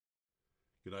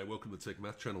G'day, welcome to the Tech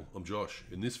Math channel. I'm Josh.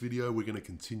 In this video, we're going to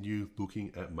continue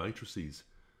looking at matrices.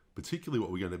 Particularly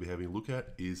what we're going to be having a look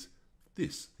at is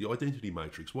this, the identity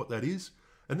matrix, what that is.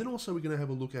 And then also we're going to have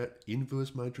a look at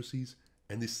inverse matrices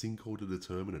and this thing called a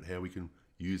determinant, how we can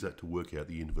use that to work out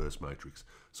the inverse matrix.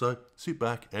 So sit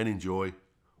back and enjoy.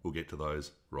 We'll get to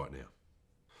those right now.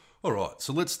 All right,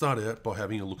 so let's start out by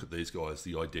having a look at these guys,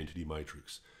 the identity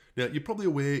matrix. Now, you're probably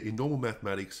aware in normal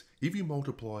mathematics, if you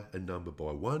multiply a number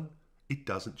by 1, it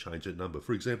doesn't change that number.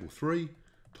 For example, 3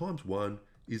 times 1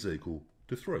 is equal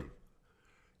to 3.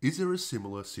 Is there a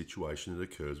similar situation that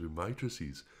occurs with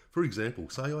matrices? For example,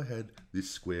 say I had this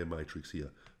square matrix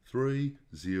here, 3,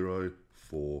 0,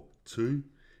 4, 2.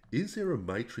 Is there a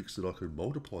matrix that I could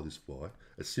multiply this by,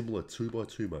 a similar 2 by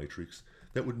 2 matrix,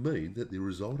 that would mean that the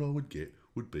result I would get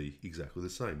would be exactly the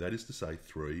same? That is to say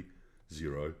 3,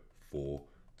 0, 4,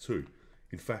 2.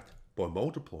 In fact, by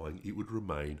multiplying, it would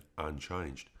remain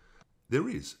unchanged. There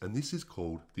is, and this is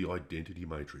called the identity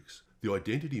matrix. The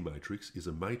identity matrix is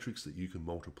a matrix that you can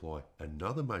multiply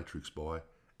another matrix by,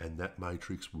 and that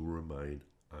matrix will remain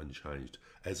unchanged,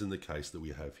 as in the case that we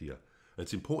have here. And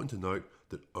it's important to note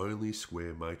that only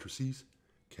square matrices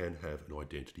can have an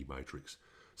identity matrix.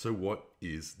 So what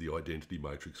is the identity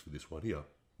matrix for this one here?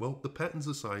 Well, the pattern's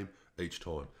the same each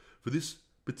time. For this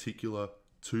particular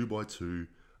 2 by 2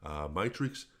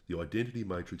 matrix, the identity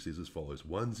matrix is as follows: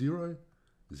 1, 0,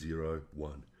 0,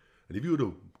 1. And if you were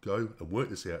to go and work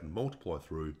this out and multiply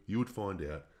through, you would find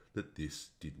out that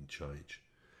this didn't change.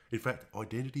 In fact,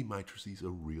 identity matrices are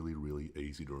really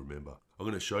easy to remember. I'm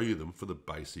going to show you them for the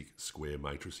basic square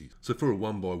matrices. So for a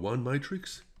 1 by 1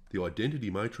 matrix, the identity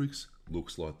matrix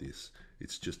looks like this.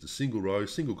 It's just a single row,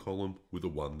 single column with a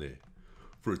 1 there.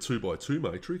 For a 2 by 2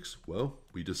 matrix, well,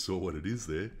 we just saw what it is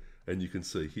there. And you can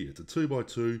see here, it's a 2 by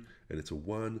 2 and it's a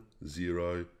 1,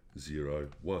 0, 0,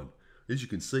 1. As you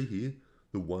can see here,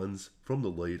 the ones from the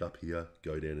lead up here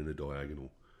go down in a diagonal.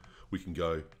 We can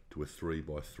go to a 3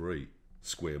 by 3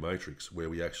 square matrix where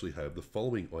we actually have the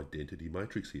following identity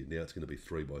matrix here. Now it's going to be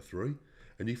 3 by 3,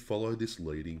 and you follow this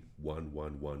leading 1,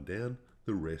 1, 1 down.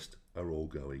 The rest are all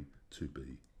going to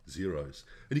be zeros.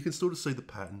 And you can sort of see the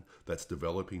pattern that's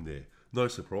developing there. No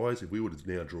surprise, if we were to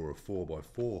now draw a 4 by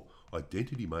 4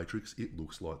 identity matrix, it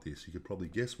looks like this. You could probably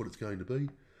guess what it's going to be.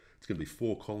 It's going to be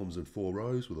 4 columns and 4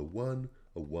 rows with a 1,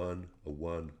 a 1, a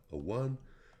 1, a 1,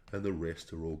 and the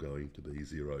rest are all going to be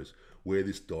zeros, where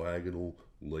this diagonal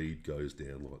lead goes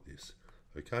down like this.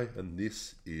 Okay, and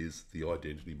this is the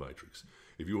identity matrix.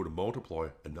 If you were to multiply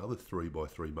another 3 by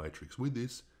 3 matrix with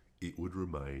this, it would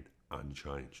remain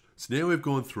unchanged. So now we've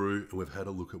gone through and we've had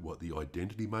a look at what the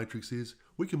identity matrix is,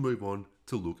 we can move on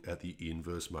to look at the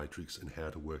inverse matrix and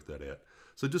how to work that out.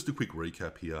 So just a quick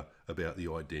recap here about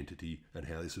the identity and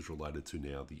how this is related to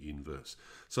now the inverse.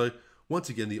 So once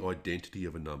again, the identity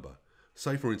of a number.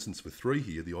 Say for instance for 3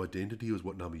 here, the identity is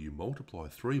what number you multiply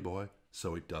 3 by,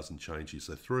 so it doesn't change here.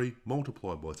 So 3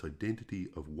 multiplied by its identity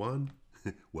of 1,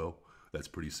 well, that's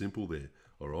pretty simple there,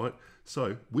 all right?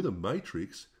 So with a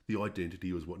matrix, the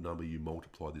identity was what number you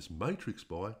multiply this matrix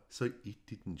by, so it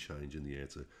didn't change in the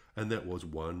answer. And that was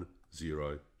 1,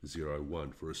 0, 0,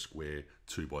 1 for a square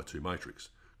 2 by 2 matrix.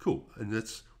 Cool, and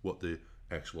that's what the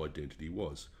actual identity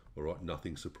was, all right?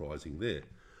 Nothing surprising there.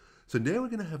 So now we're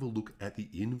going to have a look at the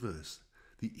inverse.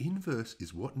 The inverse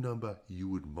is what number you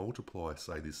would multiply,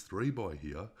 say this 3 by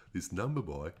here, this number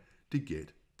by, to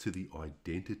get to the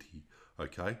identity,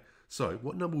 okay? So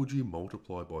what number would you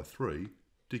multiply by 3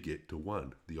 to get to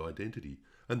 1, the identity?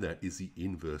 And that is the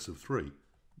inverse of 3.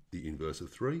 The inverse of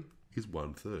 3 is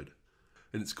 1/3.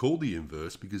 And it's called the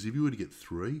inverse because if you were to get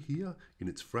 3 here in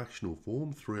its fractional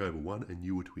form, 3 over 1, and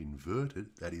you were to invert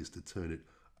it, that is to turn it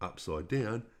upside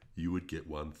down, you would get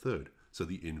 1/3. So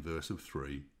the inverse of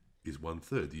 3 is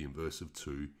 1/3. The inverse of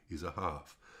 2 is a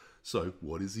half. So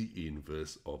what is the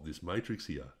inverse of this matrix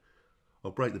here?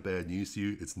 I'll break the bad news to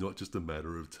you. It's not just a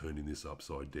matter of turning this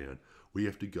upside down. We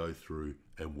have to go through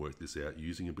and work this out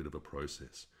using a bit of a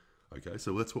process. Okay,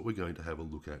 so that's what we're going to have a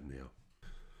look at now.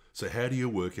 So how do you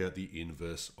work out the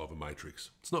inverse of a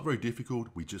matrix? It's not very difficult.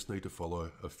 We just need to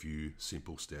follow a few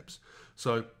simple steps.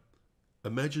 So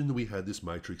imagine that we had this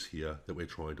matrix here that we're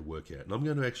trying to work out. And I'm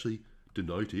going to actually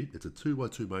denote it. It's a 2 by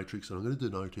 2 matrix, and I'm going to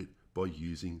denote it by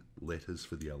using letters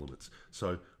for the elements.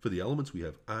 So for the elements, we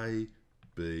have A,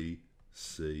 B,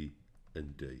 C,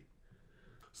 and D.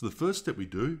 So the first step we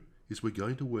do is we're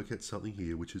going to work out something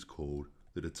here which is called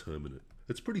the determinant.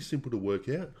 It's pretty simple to work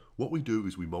out. What we do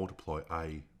is we multiply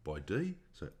A by D.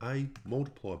 So A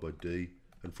multiplied by D,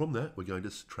 and from that we're going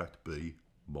to subtract B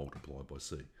multiplied by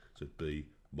C. So B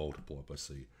multiplied by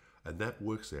C. And that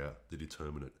works out the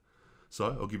determinant. So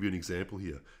I'll give you an example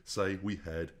here. Say we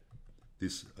had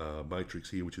this matrix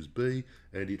here, which is B,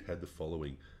 and it had the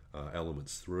following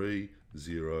elements: 3,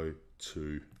 0,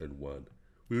 2, and 1.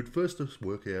 We would first just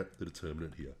work out the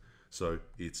determinant here. So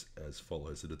it's as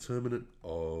follows: the determinant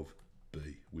of B,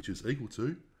 which is equal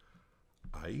to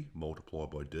A multiplied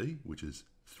by D, which is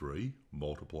 3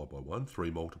 multiplied by 1,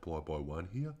 3 multiplied by 1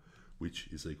 here, which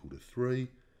is equal to 3.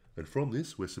 And from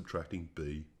this, we're subtracting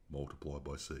B multiplied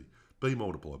by C. B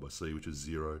multiplied by C, which is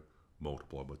 0,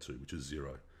 multiplied by 2, which is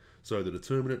 0. So the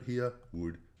determinant here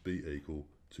would be equal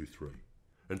to 3.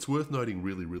 And it's worth noting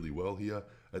really well here,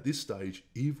 at this stage,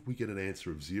 if we get an answer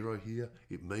of 0 here,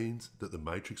 it means that the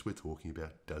matrix we're talking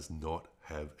about does not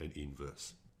have an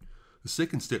inverse. The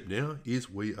second step now is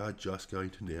we are just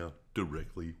going to now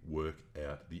directly work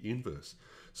out the inverse.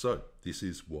 So this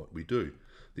is what we do.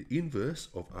 The inverse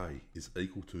of A is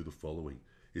equal to the following.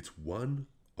 It's 1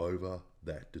 over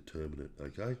that determinant,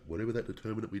 okay? Whatever that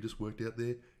determinant we just worked out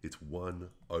there, it's 1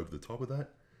 over the top of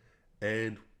that.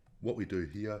 And what we do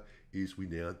here is we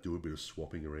now do a bit of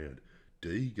swapping around.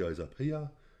 D goes up here,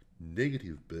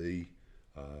 negative B,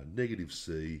 negative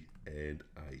C, and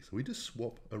A. So we just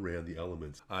swap around the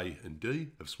elements. A and D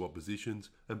have swapped positions,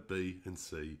 and B and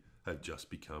C have just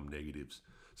become negatives.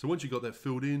 So once you've got that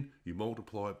filled in, you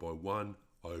multiply it by 1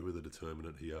 over the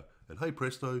determinant here, and hey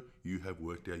presto, you have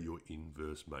worked out your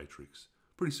inverse matrix.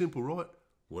 Pretty simple, right?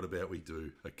 What about we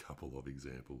do a couple of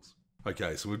examples?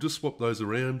 Okay, so we've just swapped those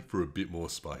around for a bit more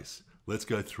space. Let's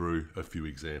go through a few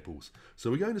examples.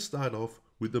 So we're going to start off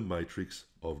with the matrix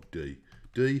of D.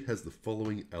 D has the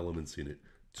following elements in it: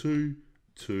 2,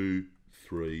 2,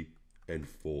 3, and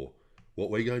 4. What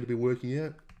we're going to be working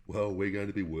out? Well, we're going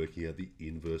to be working out the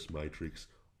inverse matrix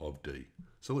of D.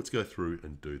 So let's go through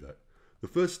and do that. The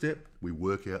first step, we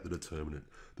work out the determinant.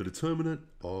 The determinant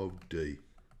of D.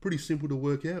 Pretty simple to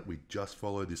work out. We just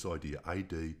follow this idea: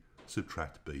 AD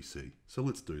subtract BC. So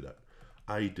let's do that.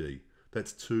 AD,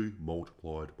 that's 2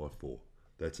 multiplied by 4.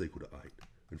 That's equal to 8.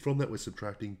 And from that, we're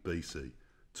subtracting BC,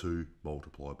 2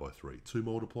 multiplied by 3. 2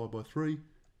 multiplied by 3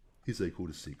 is equal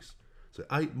to 6. So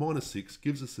 8 minus 6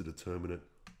 gives us the determinant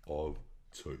of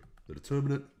 2. The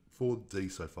determinant for D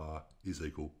so far is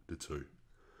equal to 2.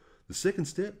 The second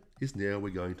step is now we're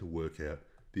going to work out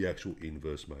the actual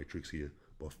inverse matrix here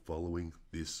by following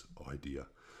this idea.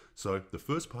 So the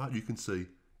first part, you can see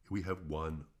we have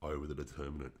 1 over the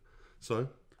determinant. So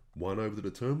 1 over the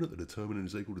determinant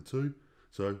is equal to 2.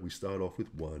 So we start off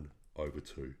with 1 over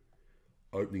 2.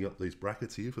 Opening up these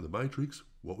brackets here for the matrix,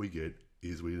 what we get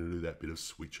is we're going to do that bit of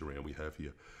switch around we have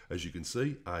here. As you can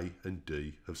see, A and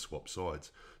D have swapped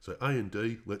sides. So A and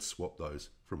D, let's swap those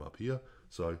from up here.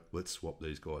 So let's swap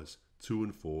these guys. 2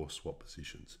 and 4 swap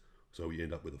positions. So we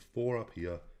end up with a 4 up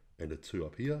here and a 2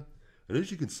 up here. And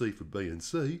as you can see for B and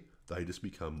C, they just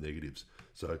become negatives.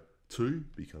 So 2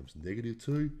 becomes negative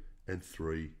 2 and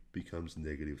 3 becomes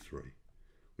negative 3.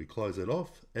 We close that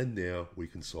off and now we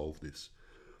can solve this.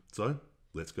 So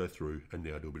let's go through and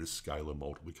now do a bit of scalar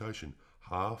multiplication.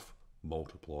 Half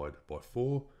multiplied by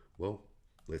 4. Well,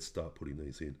 let's start putting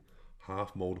these in.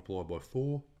 Half multiplied by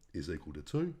 4 is equal to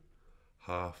 2.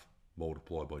 Half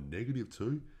multiplied by negative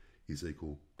 2 is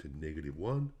equal to negative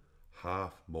 1.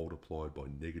 Half multiplied by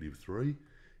negative 3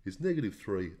 is negative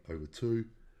 3 over 2.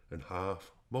 And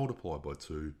half multiplied by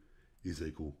 2 is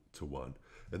equal to 1.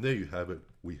 And there you have it.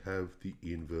 We have the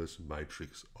inverse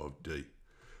matrix of D.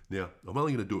 Now, I'm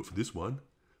only going to do it for this one,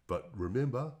 but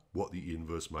remember what the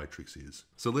inverse matrix is.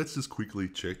 So let's just quickly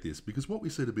check this, because what we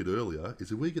said a bit earlier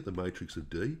is if we get the matrix of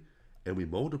D and we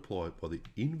multiply it by the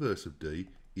inverse of D,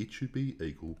 it should be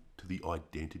equal to the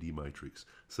identity matrix.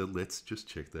 So let's just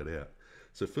check that out.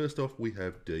 So first off, we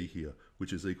have D here,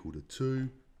 which is equal to 2,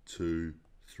 2,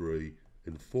 3,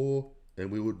 and 4,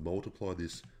 and we would multiply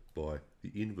this by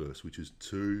the inverse, which is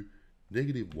 2,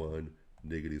 negative 1,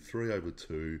 negative 3 over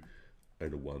 2,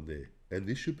 and a 1 there. And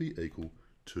this should be equal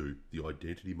to the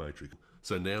identity matrix.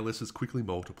 So now let's just quickly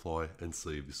multiply and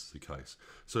see if this is the case.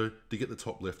 So to get the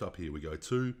top left up here, we go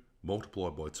 2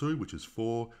 multiplied by 2, which is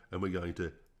 4, and we're going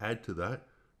to add to that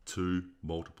 2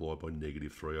 multiplied by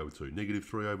negative 3 over 2. Negative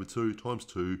 3 over 2 times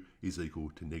 2 is equal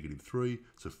to negative 3.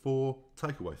 So 4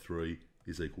 take away 3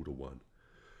 is equal to 1.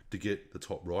 To get the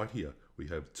top right here, we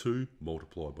have 2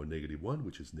 multiplied by negative 1,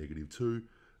 which is negative 2,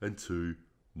 and 2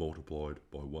 multiplied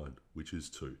by 1, which is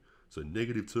 2. So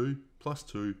negative 2 plus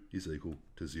 2 is equal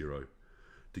to 0.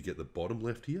 To get the bottom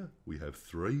left here, we have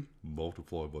 3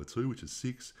 multiplied by 2, which is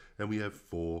 6, and we have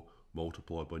 4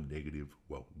 multiplied by negative,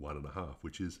 well, 1.5,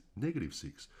 which is negative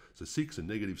 6. So 6 and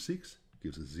negative 6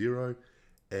 gives us 0.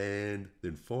 And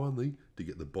then finally, to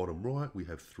get the bottom right, we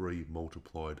have 3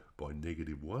 multiplied by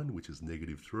negative 1, which is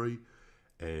negative 3.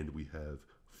 and we have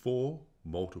 4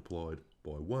 multiplied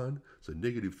by 1. So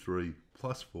negative 3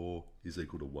 plus 4 is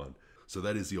equal to 1. So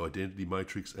that is the identity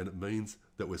matrix, and it means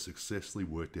that we've successfully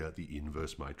worked out the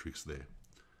inverse matrix there.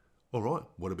 All right,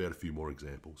 what about a few more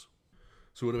examples?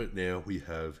 So what about now we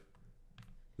have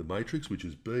the matrix, which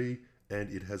is B,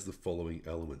 and it has the following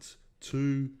elements: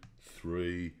 2,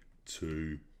 3,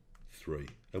 2, 3.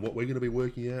 And what we're going to be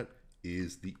working out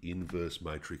is the inverse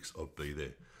matrix of B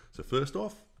there. So first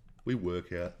off, we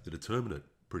work out the determinant.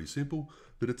 Pretty simple,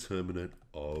 the determinant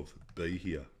of B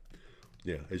here.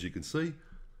 Now, as you can see,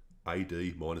 AD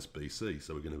minus BC.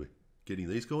 So we're going to be getting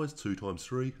these guys, 2 times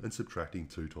 3, and subtracting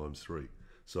 2 times 3.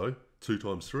 So 2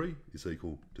 times 3 is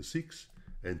equal to 6,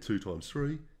 and 2 times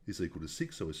 3 is equal to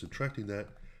 6. So we're subtracting that,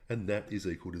 and that is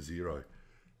equal to 0.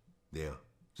 Now,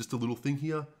 just a little thing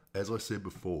here. As I said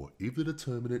before, if the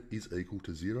determinant is equal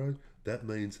to 0, that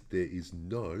means there is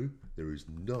no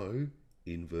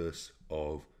inverse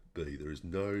of B. There is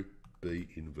no B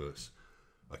inverse.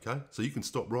 Okay, so you can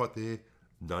stop right there.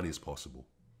 None is possible.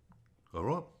 All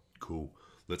right, cool.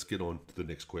 Let's get on to the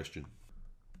next question.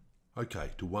 Okay,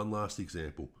 to one last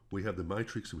example. We have the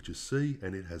matrix, which is C,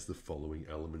 and it has the following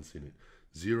elements in it: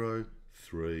 0,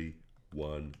 3,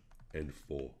 1, and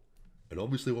 4. And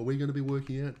obviously what we're going to be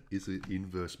working out is the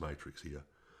inverse matrix here.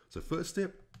 So first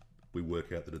step, we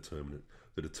work out the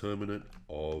determinant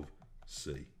of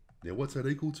C. Now what's that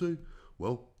equal to?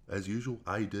 Well, as usual,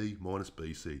 AD minus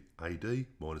BC. AD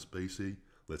minus BC,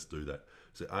 let's do that.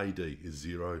 So AD is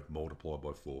 0 multiplied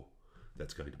by 4.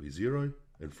 That's going to be 0.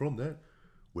 And from that,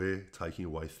 we're taking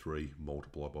away 3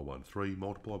 multiplied by 1. 3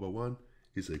 multiplied by 1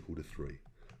 is equal to 3.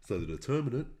 So the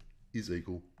determinant is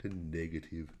equal to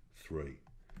negative 3.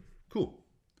 Cool.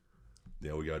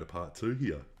 Now we go to part 2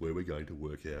 here, where we're going to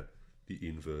work out the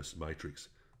inverse matrix.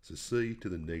 So C to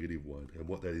the negative 1, and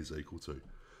what that is equal to.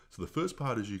 So the first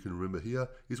part, as you can remember here,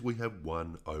 is we have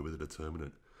 1 over the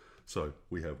determinant. So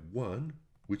we have 1,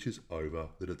 which is over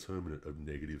the determinant of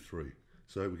negative 3.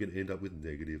 So we're going to end up with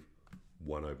negative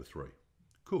 1 over 3.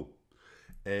 Cool.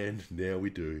 And now we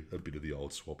do a bit of the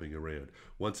old swapping around.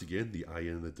 Once again, the A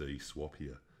and the D swap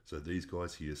here. So these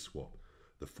guys here swap.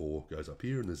 The 4 goes up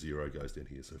here and the 0 goes down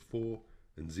here. So 4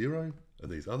 and 0,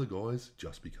 and these other guys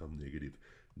just become negative.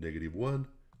 Negative 1,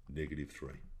 negative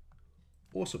 3.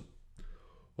 Awesome.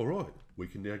 All right, we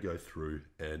can now go through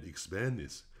and expand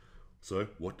this. So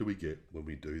what do we get when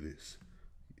we do this?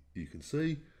 You can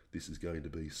see this is going to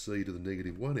be C to the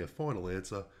negative 1, our final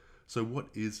answer. So what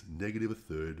is negative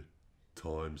 1/3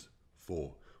 times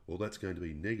 4? Well, that's going to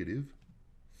be negative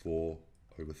 4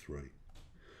 over 3.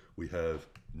 We have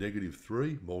negative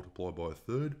 3 multiplied by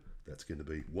 1/3, that's going to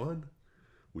be 1.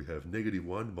 We have negative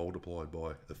 1 multiplied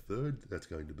by 1/3, that's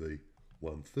going to be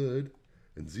 1/3.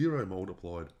 And 0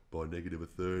 multiplied by negative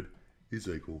 1/3 is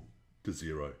equal to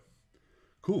 0.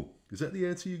 Cool. Is that the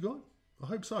answer you got? I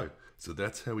hope so. So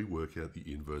that's how we work out the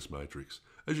inverse matrix.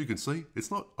 As you can see,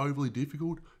 it's not overly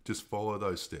difficult. Just follow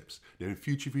those steps. Now in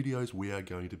future videos, we are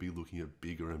going to be looking at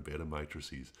bigger and better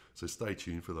matrices. So stay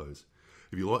tuned for those.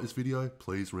 If you like this video,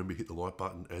 please remember to hit the like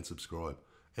button and subscribe.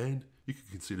 And you can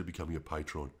consider becoming a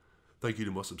patron. Thank you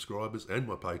to my subscribers and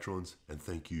my patrons, and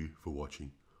thank you for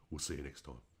watching. We'll see you next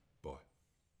time.